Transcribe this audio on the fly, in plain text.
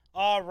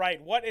All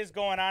right, what is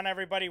going on,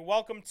 everybody?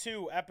 Welcome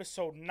to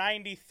episode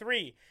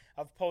 93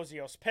 of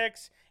Pozios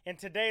Picks. In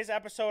today's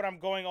episode, I'm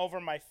going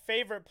over my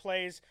favorite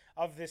plays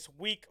of this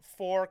Week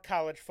 4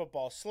 college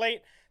football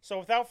slate. So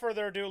without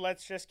further ado,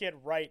 let's just get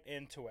right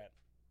into it.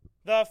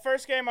 The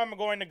first game I'm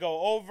going to go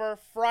over,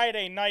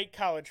 Friday night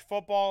college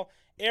football.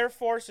 Air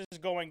Force is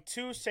going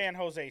to San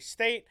Jose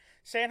State.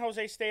 San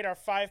Jose State are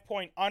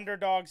 5-point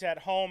underdogs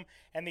at home,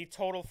 and the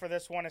total for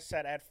this one is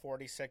set at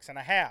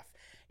 46.5.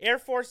 Air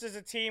Force is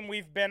a team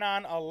we've been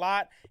on a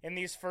lot in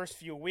these first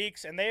few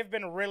weeks, and they've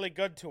been really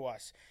good to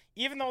us.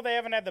 Even though they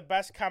haven't had the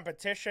best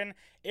competition,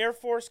 Air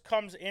Force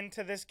comes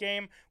into this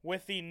game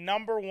with the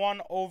number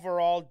one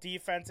overall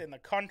defense in the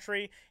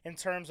country in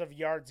terms of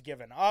yards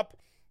given up.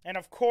 And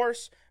of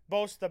course,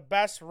 boasts the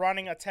best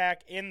running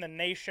attack in the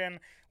nation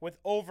with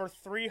over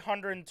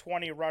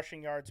 320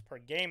 rushing yards per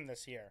game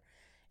this year.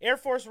 Air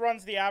Force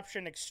runs the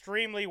option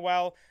extremely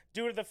well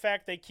due to the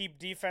fact they keep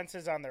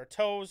defenses on their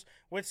toes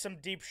with some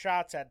deep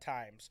shots at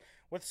times.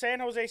 With San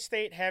Jose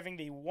State having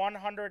the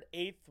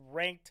 108th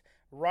ranked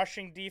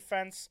rushing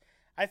defense,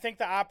 I think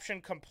the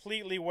option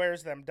completely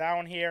wears them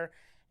down here,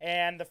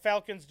 and the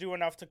Falcons do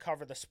enough to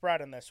cover the spread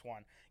in this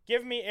one.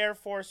 Give me Air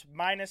Force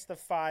minus the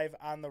 5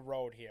 on the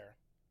road here.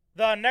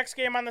 The next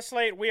game on the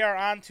slate, we are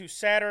on to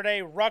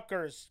Saturday.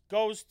 Rutgers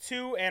goes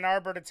to Ann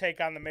Arbor to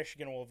take on the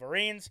Michigan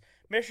Wolverines.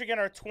 Michigan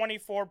are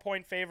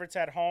 24-point favorites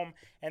at home,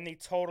 and the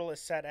total is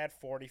set at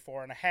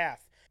 44.5.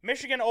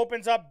 Michigan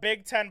opens up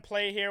Big Ten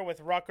play here with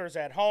Rutgers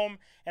at home,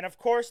 and of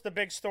course the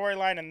big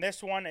storyline in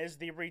this one is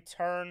the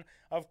return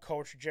of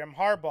Coach Jim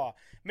Harbaugh.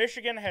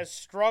 Michigan has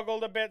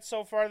struggled a bit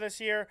so far this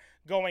year,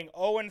 going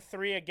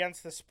 0-3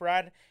 against the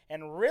spread,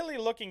 and really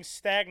looking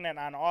stagnant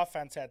on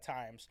offense at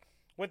times.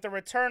 With the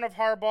return of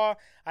Harbaugh,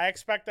 I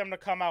expect them to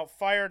come out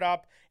fired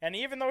up, and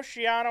even though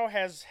Schiano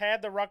has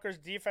had the Rutgers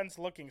defense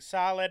looking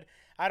solid,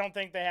 I don't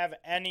think they have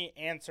any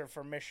answer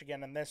for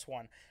Michigan in this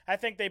one. I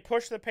think they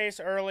push the pace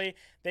early,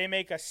 they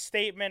make a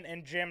statement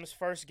in Jim's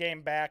first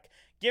game back.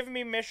 Give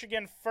me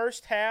Michigan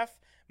first half,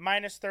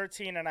 minus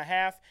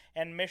 13.5,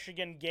 and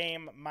Michigan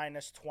game,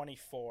 minus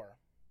 24.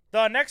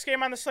 The next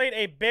game on the slate,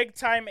 a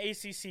big-time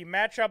ACC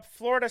matchup.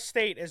 Florida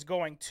State is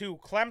going to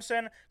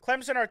Clemson.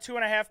 Clemson are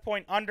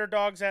 2.5-point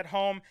underdogs at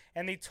home,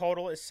 and the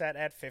total is set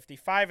at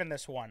 55 in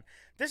this one.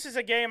 This is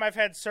a game I've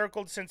had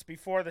circled since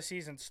before the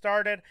season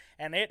started,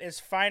 and it is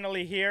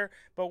finally here,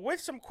 but with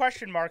some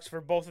question marks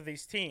for both of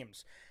these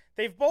teams.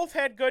 They've both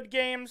had good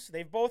games,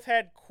 they've both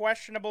had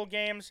questionable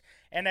games,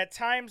 and at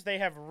times they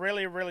have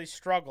really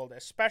struggled,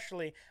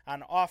 especially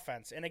on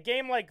offense. In a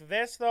game like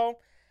this, though,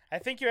 I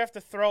think you have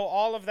to throw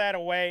all of that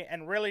away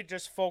and really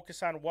just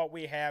focus on what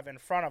we have in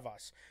front of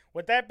us.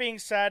 With that being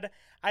said,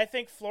 I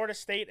think Florida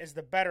State is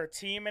the better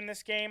team in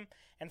this game,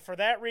 and for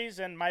that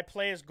reason, my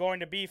play is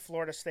going to be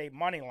Florida State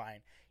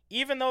moneyline.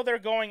 Even though they're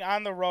going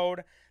on the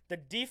road, the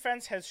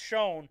defense has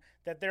shown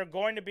that they're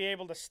going to be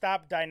able to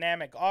stop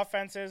dynamic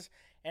offenses,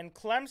 and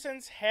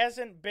Clemson's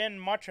hasn't been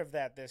much of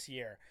that this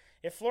year.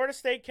 If Florida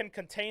State can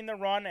contain the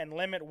run and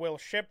limit Will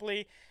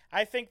Shipley,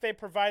 I think they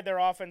provide their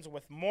offense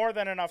with more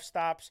than enough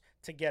stops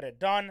to get it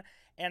done,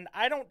 and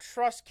I don't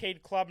trust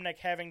Cade Klubnik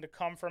having to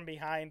come from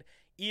behind,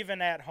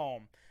 even at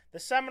home. The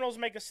Seminoles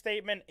make a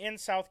statement in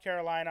South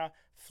Carolina,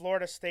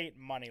 Florida State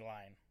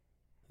moneyline.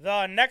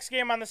 The next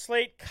game on the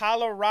slate,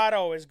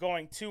 Colorado is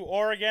going to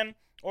Oregon.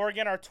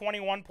 Oregon are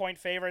 21-point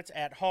favorites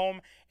at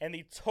home, and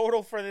the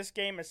total for this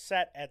game is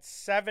set at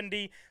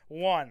 71.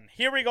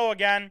 Here we go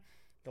again.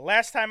 The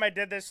last time I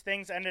did this,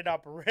 things ended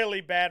up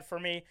really bad for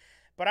me,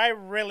 but I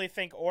really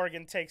think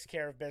Oregon takes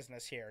care of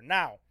business here.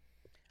 Now,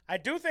 I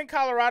do think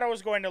Colorado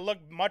is going to look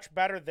much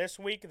better this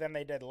week than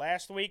they did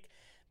last week.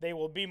 They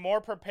will be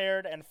more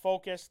prepared and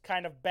focused,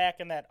 kind of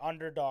back in that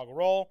underdog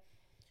role.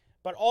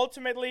 But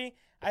ultimately,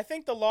 I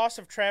think the loss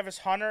of Travis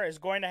Hunter is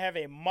going to have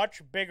a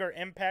much bigger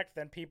impact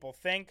than people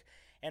think,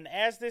 and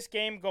as this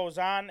game goes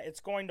on,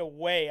 it's going to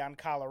weigh on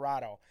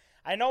Colorado.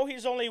 I know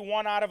he's only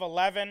 1 out of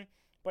 11,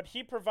 but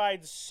he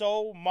provides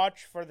so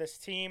much for this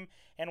team,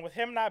 and with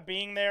him not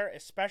being there,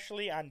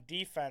 especially on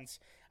defense,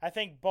 I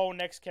think Bo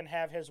Nix can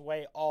have his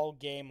way all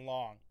game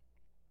long.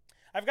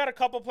 I've got a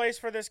couple plays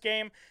for this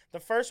game. The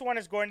first one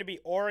is going to be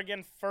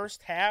Oregon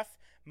first half,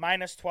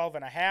 minus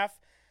 12.5.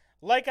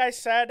 Like I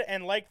said,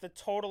 and like the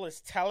total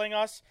is telling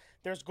us,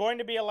 there's going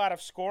to be a lot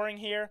of scoring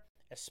here,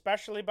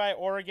 especially by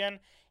Oregon,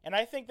 and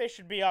I think they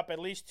should be up at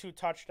least 2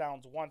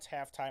 touchdowns once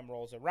halftime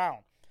rolls around.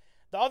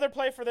 The other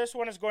play for this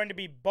one is going to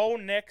be Bo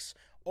Nix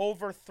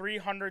over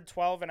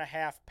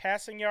 312.5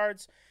 passing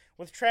yards.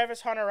 With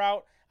Travis Hunter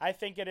out, I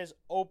think it is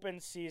open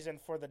season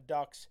for the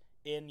Ducks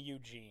in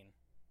Eugene.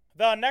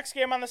 The next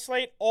game on the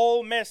slate,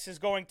 Ole Miss is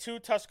going to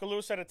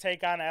Tuscaloosa to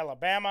take on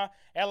Alabama.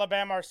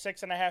 Alabama are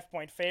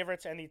 6.5-point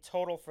favorites, and the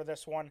total for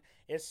this one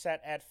is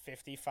set at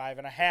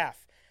 55.5.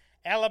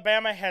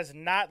 Alabama has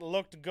not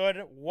looked good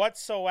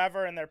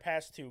whatsoever in their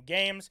past 2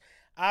 games.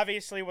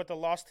 Obviously, with the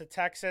loss to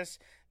Texas,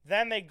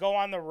 then they go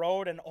on the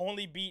road and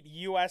only beat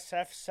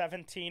USF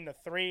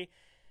 17-3.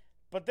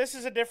 But this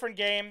is a different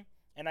game,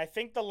 and I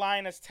think the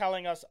line is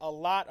telling us a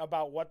lot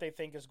about what they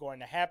think is going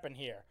to happen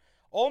here.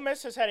 Ole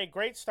Miss has had a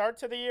great start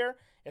to the year,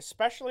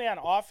 especially on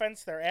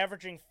offense. They're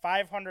averaging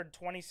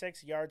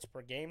 526 yards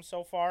per game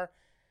so far.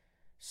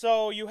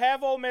 So you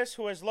have Ole Miss,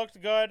 who has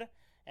looked good,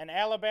 and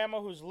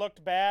Alabama, who's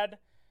looked bad.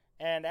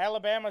 And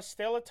Alabama's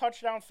still a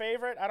touchdown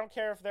favorite. I don't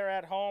care if they're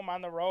at home,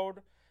 on the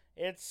road.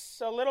 It's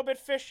a little bit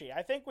fishy.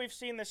 I think we've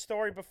seen this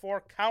story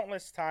before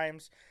countless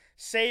times.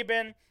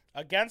 Saban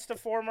against a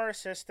former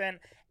assistant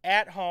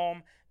at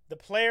home. The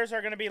players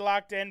are going to be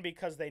locked in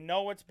because they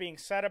know what's being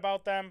said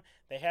about them.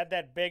 They had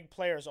that big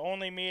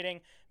players-only meeting.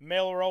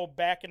 Milroe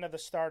back into the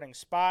starting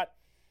spot.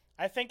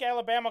 I think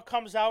Alabama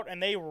comes out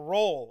and they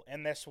roll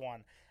in this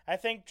one. I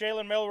think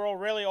Jalen Milroe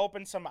really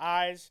opened some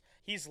eyes.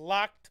 He's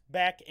locked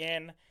back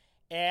in.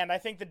 And I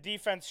think the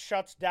defense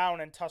shuts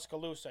down in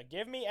Tuscaloosa.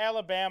 Give me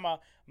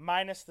Alabama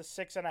minus the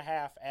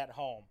 6.5 at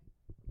home.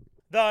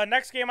 The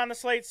next game on the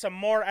slate, some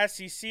more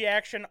SEC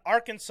action.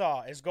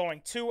 Arkansas is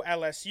going to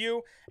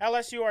LSU.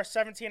 LSU are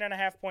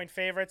 17.5-point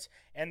favorites,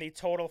 and the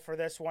total for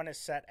this one is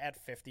set at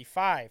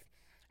 55.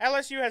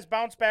 LSU has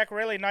bounced back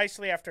really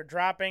nicely after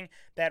dropping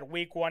that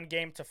Week 1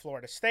 game to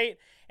Florida State,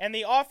 and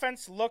the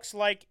offense looks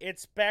like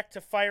it's back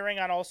to firing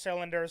on all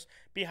cylinders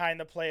behind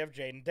the play of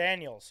Jaden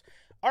Daniels.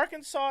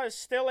 Arkansas is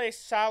still a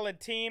solid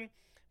team,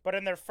 but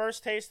in their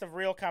first taste of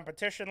real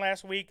competition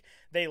last week,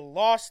 they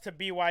lost to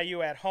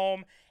BYU at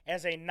home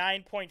as a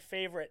 9-point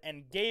favorite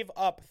and gave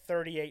up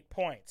 38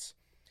 points.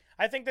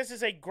 I think this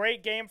is a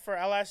great game for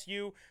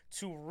LSU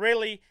to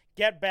really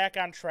get back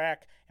on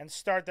track and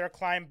start their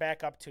climb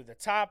back up to the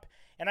top,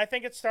 and I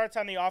think it starts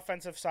on the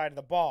offensive side of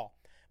the ball.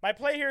 My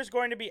play here is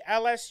going to be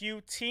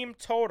LSU team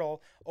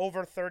total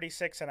over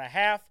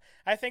 36.5.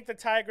 I think the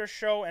Tigers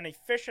show an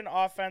efficient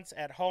offense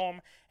at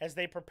home as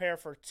they prepare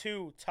for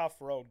 2 tough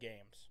road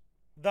games.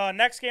 The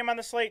next game on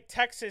the slate,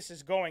 Texas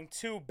is going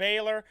to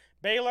Baylor.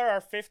 Baylor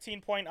are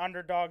 15-point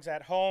underdogs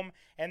at home,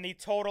 and the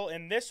total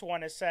in this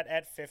one is set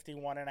at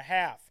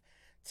 51.5.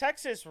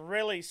 Texas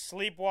really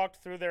sleepwalked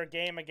through their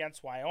game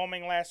against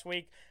Wyoming last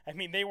week. I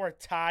mean, they were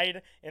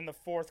tied in the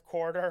fourth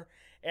quarter,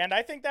 and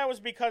I think that was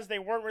because they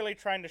weren't really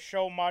trying to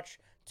show much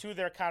to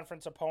their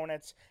conference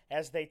opponents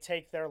as they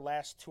take their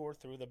last tour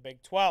through the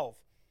Big 12.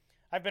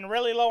 I've been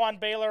really low on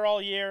Baylor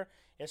all year,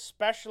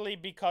 especially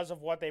because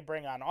of what they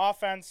bring on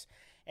offense,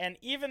 and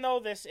even though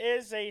this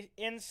is a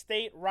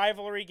in-state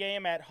rivalry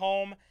game at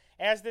home,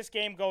 as this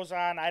game goes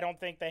on, I don't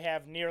think they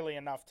have nearly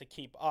enough to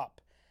keep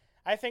up.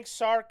 I think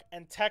Sark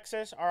and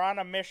Texas are on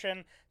a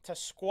mission to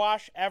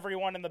squash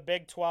everyone in the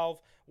Big 12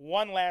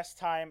 one last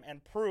time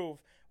and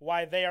prove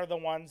why they are the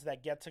ones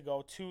that get to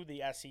go to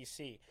the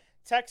SEC.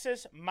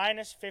 Texas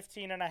minus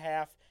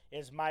 15.5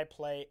 is my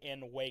play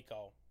in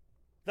Waco.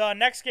 The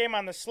next game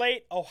on the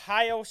slate,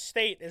 Ohio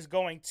State is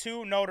going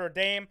to Notre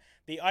Dame.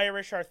 The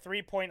Irish are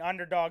 3-point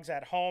underdogs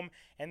at home,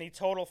 and the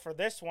total for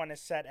this one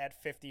is set at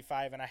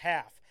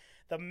 55.5.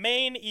 The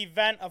main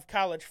event of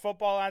college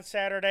football on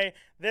Saturday.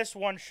 This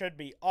one should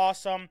be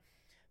awesome.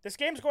 This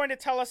game's going to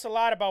tell us a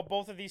lot about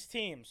both of these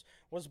teams.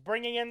 Was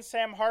bringing in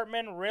Sam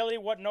Hartman really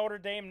what Notre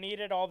Dame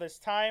needed all this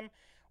time?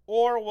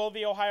 Or will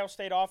the Ohio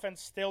State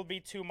offense still be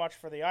too much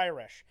for the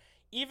Irish?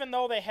 Even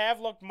though they have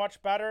looked much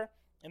better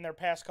in their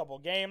past couple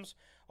games,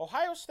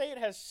 Ohio State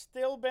has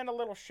still been a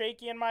little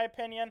shaky in my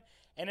opinion,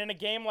 and in a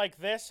game like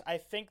this, I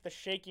think the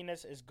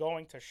shakiness is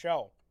going to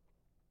show.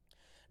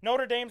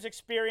 Notre Dame's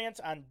experience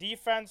on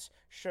defense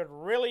should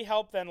really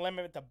help them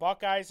limit the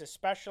Buckeyes,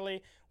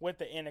 especially with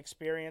the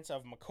inexperience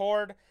of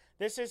McCord.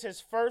 This is his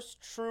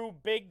first true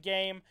big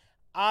game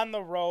on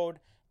the road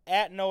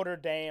at Notre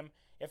Dame.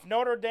 If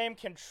Notre Dame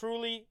can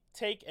truly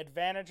take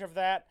advantage of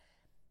that,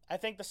 I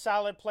think the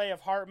solid play of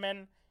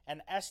Hartman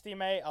and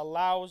Estime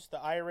allows the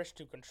Irish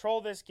to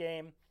control this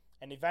game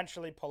and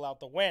eventually pull out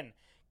the win.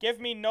 Give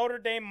me Notre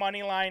Dame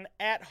moneyline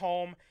at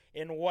home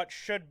in what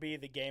should be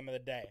the game of the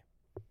day.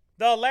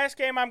 The last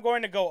game I'm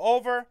going to go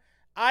over,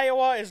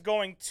 Iowa is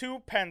going to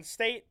Penn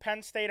State.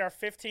 Penn State are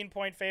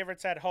 15-point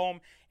favorites at home,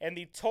 and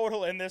the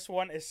total in this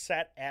one is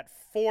set at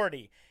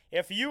 40.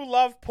 If you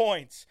love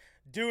points,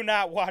 do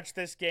not watch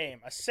this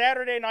game. A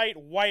Saturday night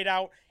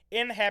whiteout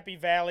in Happy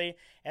Valley,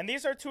 and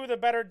these are two of the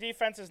better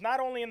defenses not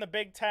only in the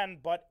Big Ten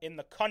but in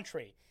the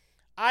country.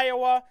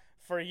 Iowa,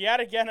 for yet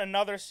again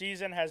another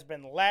season, has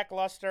been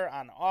lackluster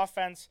on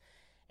offense,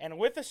 and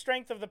with the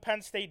strength of the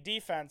Penn State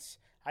defense,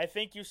 I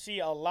think you see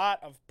a lot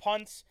of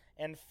punts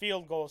and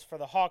field goals for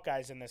the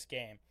Hawkeyes in this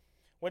game.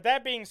 With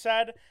that being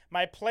said,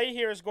 my play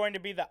here is going to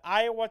be the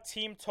Iowa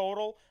team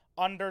total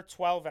under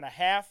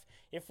 12.5.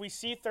 If we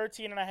see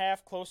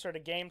 13.5 closer to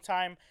game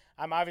time,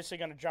 I'm obviously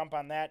going to jump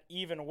on that,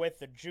 even with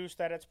the juice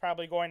that it's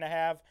probably going to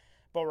have.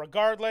 But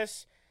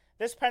regardless,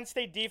 this Penn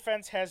State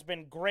defense has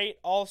been great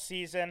all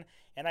season,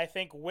 and I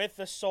think with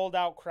the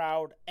sold-out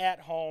crowd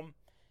at home,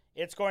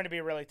 it's going to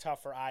be really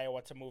tough for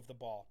Iowa to move the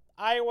ball.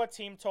 Iowa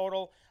team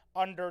total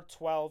under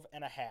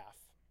 12.5.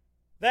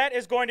 That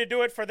is going to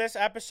do it for this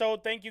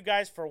episode. Thank you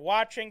guys for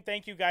watching.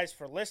 Thank you guys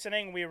for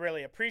listening. We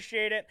really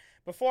appreciate it.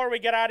 Before we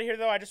get out of here,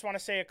 though, I just want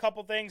to say a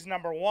couple things.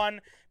 Number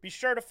one, be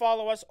sure to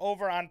follow us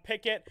over on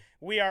Pickett.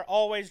 We are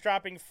always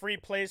dropping free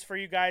plays for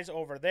you guys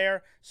over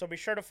there, so be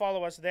sure to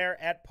follow us there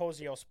at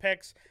Pozios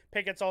Picks.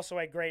 Pickett's also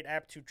a great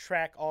app to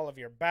track all of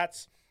your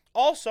bets.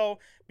 Also,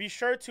 be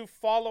sure to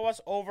follow us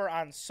over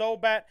on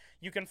SoBet.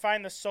 You can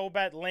find the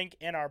SoBet link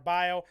in our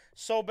bio.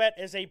 SoBet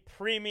is a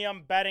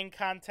premium betting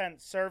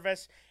content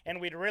service,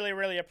 and we'd really,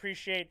 really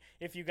appreciate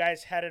if you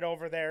guys headed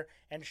over there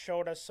and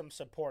showed us some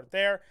support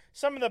there.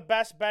 Some of the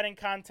best betting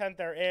content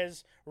there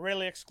is,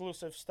 really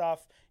exclusive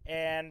stuff,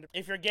 and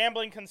if you're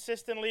gambling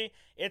consistently,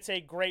 it's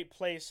a great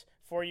place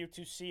for you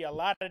to see a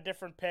lot of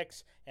different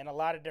picks and a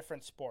lot of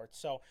different sports.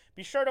 So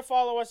be sure to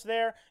follow us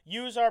there.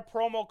 Use our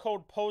promo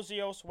code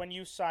Pozios when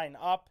you sign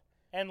up.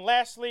 And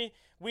lastly,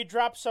 we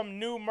dropped some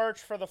new merch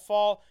for the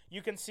fall.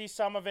 You can see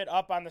some of it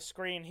up on the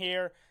screen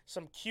here.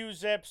 Some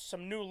Q-zips,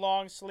 some new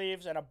long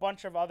sleeves, and a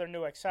bunch of other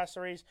new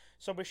accessories.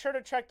 So be sure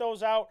to check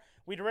those out.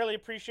 We'd really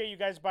appreciate you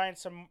guys buying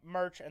some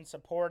merch and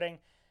supporting.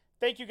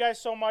 Thank you guys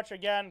so much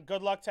again.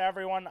 Good luck to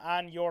everyone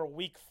on your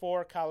Week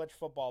 4 college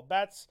football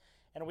bets.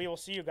 And we will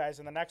see you guys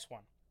in the next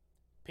one.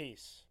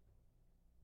 Peace.